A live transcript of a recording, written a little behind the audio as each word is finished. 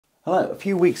Hello, a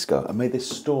few weeks ago I made this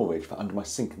storage for under my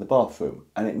sink in the bathroom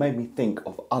and it made me think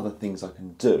of other things I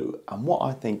can do, and what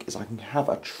I think is I can have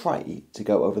a tray to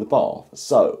go over the bath.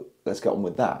 So let's get on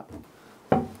with that.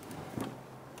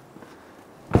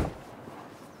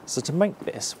 So to make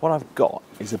this, what I've got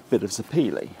is a bit of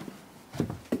zapili.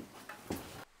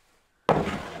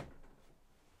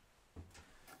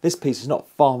 This piece is not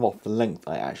far off the length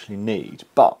I actually need,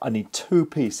 but I need two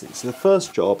pieces. So the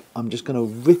first job, I'm just going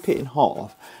to rip it in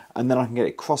half and then I can get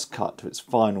it cross-cut to its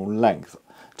final length.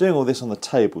 Doing all this on the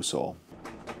table saw.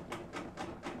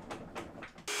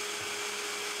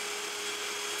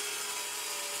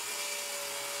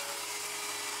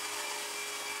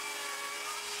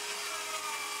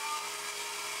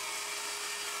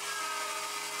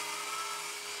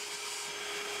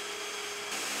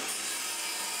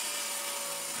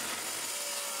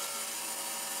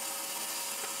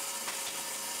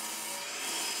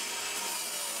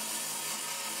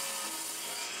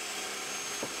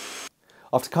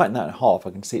 After cutting that in half,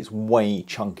 I can see it's way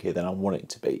chunkier than I want it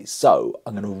to be. So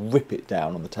I'm going to rip it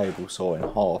down on the table saw in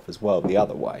half as well the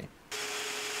other way.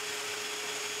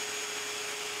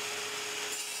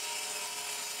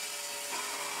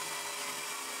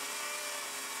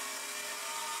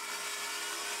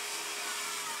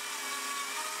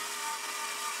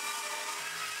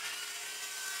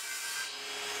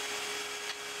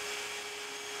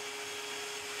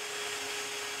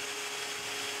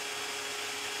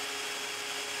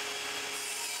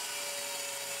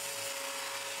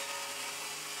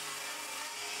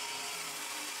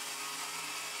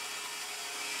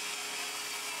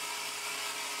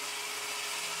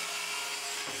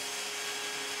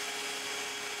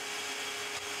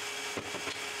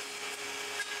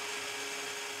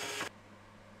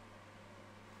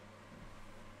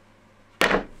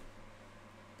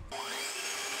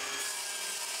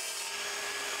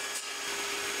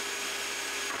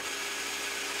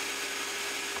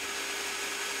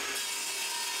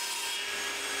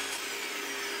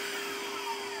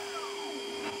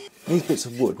 These bits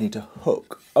of wood need to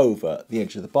hook over the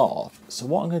edge of the bath. So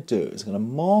what I'm going to do is I'm going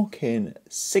to mark in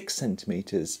 6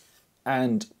 centimetres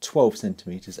and 12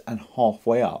 centimetres and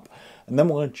halfway up. And then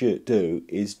what I'm going to do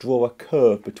is draw a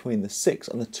curve between the 6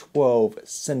 and the 12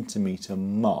 centimetre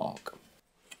mark.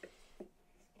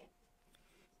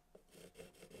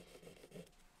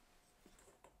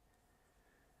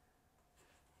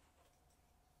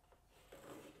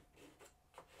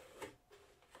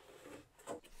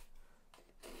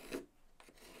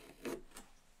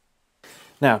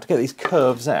 Now, to get these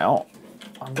curves out,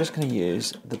 I'm just going to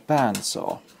use the band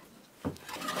saw.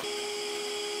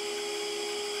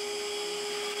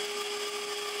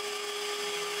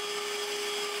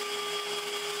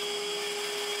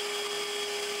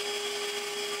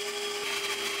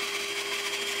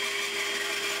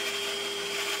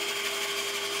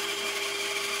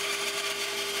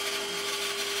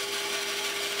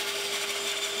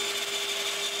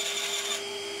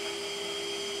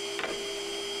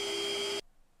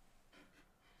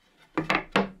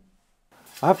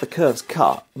 I have the curves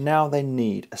cut, now they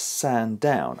need a sand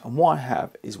down, and what I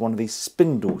have is one of these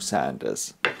spindle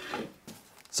sanders.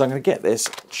 So I'm going to get this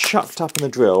chucked up in the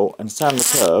drill and sand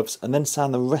the curves, and then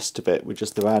sand the rest of it with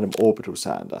just the random orbital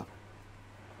sander.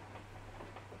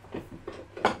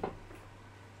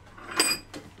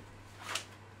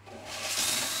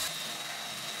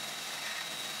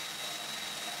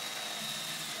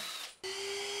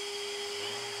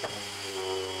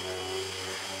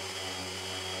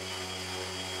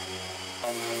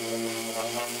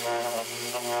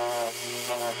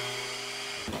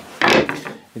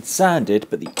 It's sanded,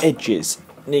 but the edges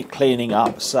need cleaning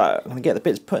up, so I'm going to get the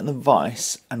bits put in the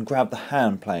vise and grab the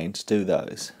hand plane to do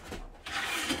those.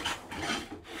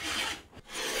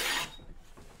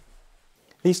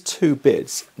 These two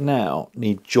bits now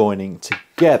need joining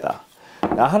together.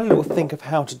 Now I had a little think of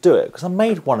how to do it, because I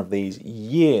made one of these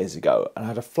years ago and I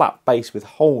had a flat base with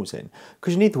holes in,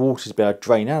 because you need the water to be able to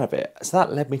drain out of it. So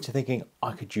that led me to thinking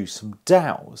I could use some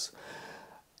dowels.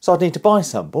 So I'd need to buy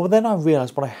some, but then I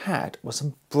realised what I had was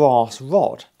some brass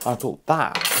rod. I thought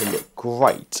that would look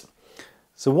great.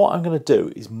 So what I'm going to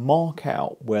do is mark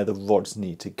out where the rods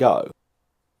need to go.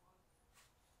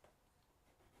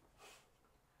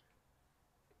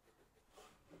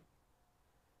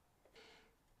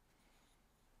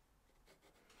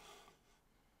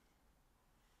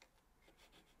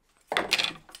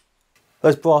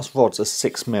 Those brass rods are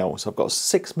 6mm, so I've got a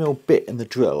 6mm bit in the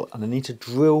drill and I need to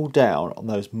drill down on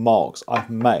those marks I've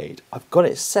made. I've got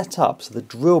it set up so the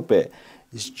drill bit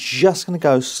is just going to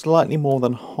go slightly more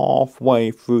than halfway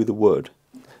through the wood.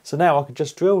 So now I can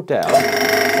just drill down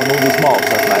on all these marks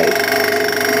I've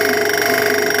made.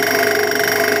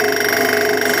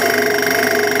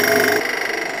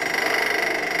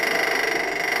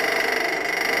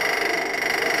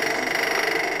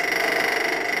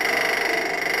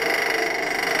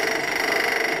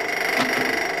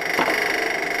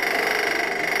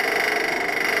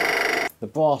 The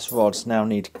brass rods now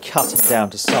need cutting down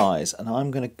to size, and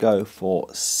I'm going to go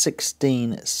for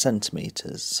 16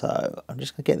 centimetres. So I'm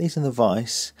just going to get these in the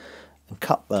vise and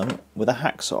cut them with a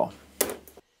hacksaw.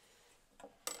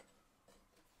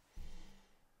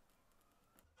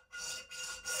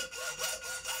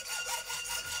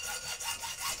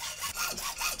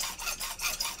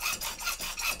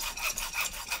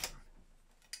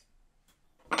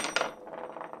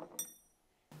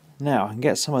 Now I can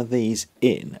get some of these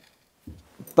in,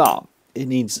 but it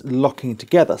needs locking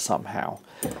together somehow.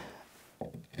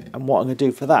 And what I'm going to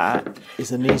do for that is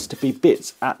there needs to be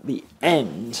bits at the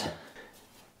end.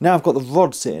 Now I've got the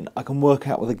rods in, I can work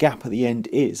out where the gap at the end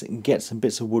is and get some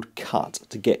bits of wood cut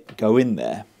to go in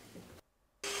there.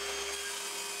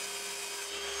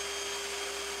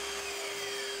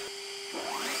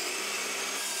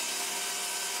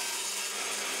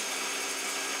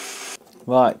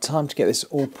 Right, time to get this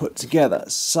all put together.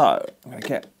 So I'm going to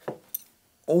get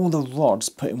all the rods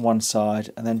put in one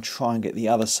side and then try and get the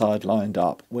other side lined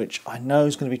up, which I know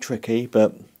is going to be tricky,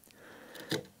 but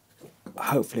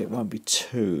hopefully it won't be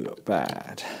too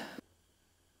bad.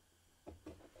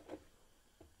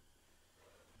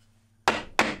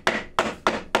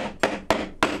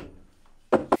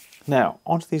 Now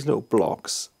onto these little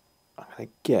blocks, I'm going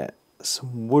to get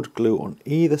some wood glue on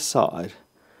either side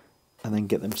and then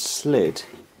get them slid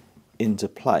into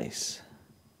place.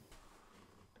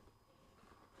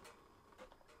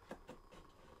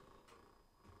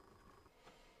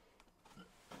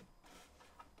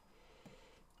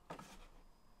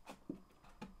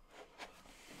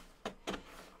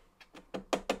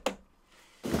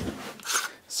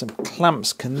 Some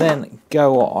clamps can then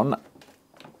go on,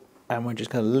 and we're just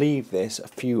going to leave this a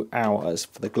few hours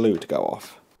for the glue to go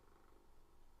off.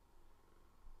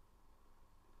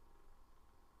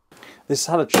 This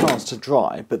had a chance to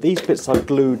dry, but these bits I've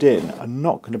glued in are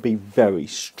not going to be very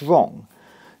strong.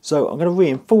 So I'm going to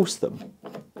reinforce them.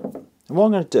 And what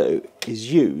I'm going to do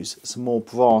is use some more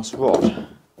brass rod.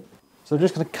 So I'm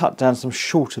just going to cut down some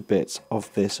shorter bits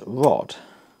of this rod.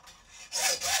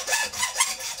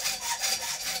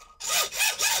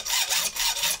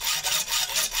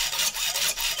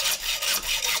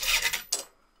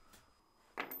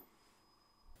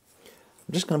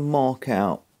 I'm just going to mark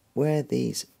out where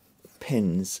these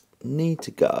pins need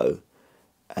to go,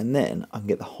 and then I can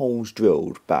get the holes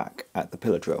drilled back at the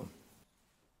pillar drill.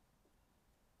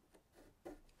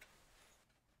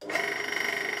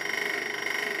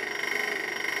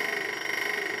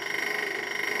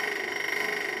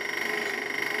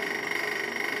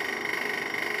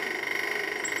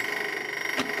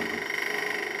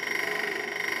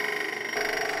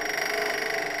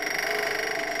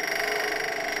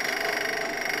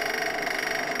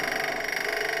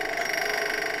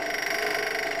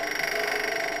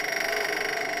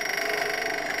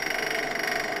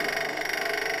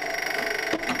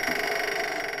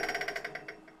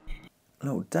 A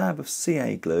little dab of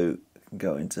CA glue can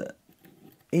go into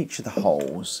each of the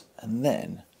holes, and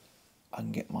then I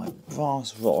can get my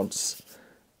brass rods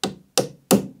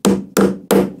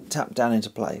tapped down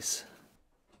into place.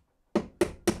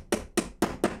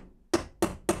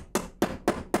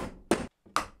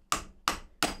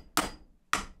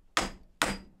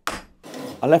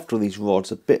 I left all these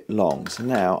rods a bit long, so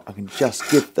now I can just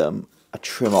give them a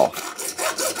trim off.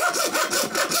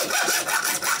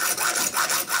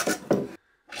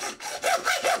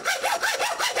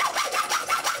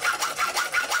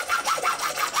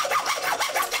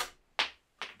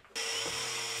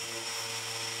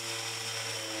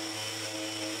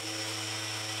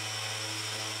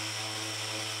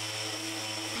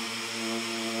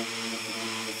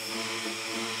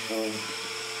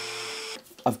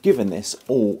 I've given this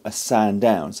all a sand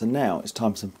down, so now it's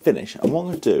time for some finish, and what I'm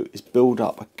going to do is build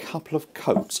up a couple of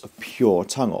coats of pure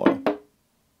tung oil.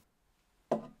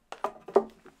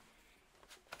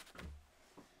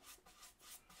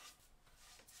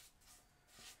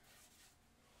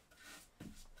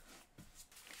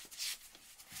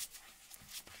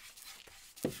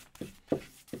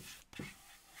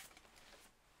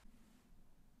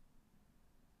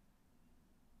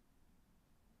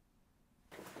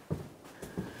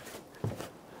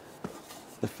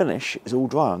 The finish is all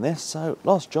dry on this, so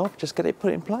last job, just get it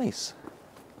put in place.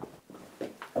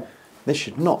 This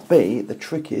should not be the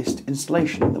trickiest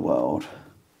installation in the world.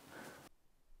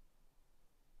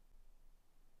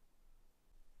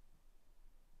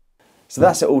 So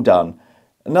that's it all done.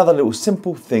 Another little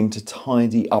simple thing to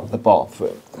tidy up the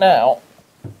bathroom. Now,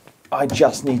 I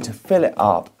just need to fill it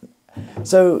up.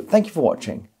 So thank you for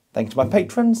watching. Thank you to my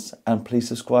patrons, and please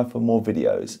subscribe for more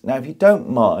videos. Now, if you don't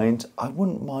mind, I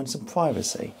wouldn't mind some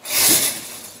privacy.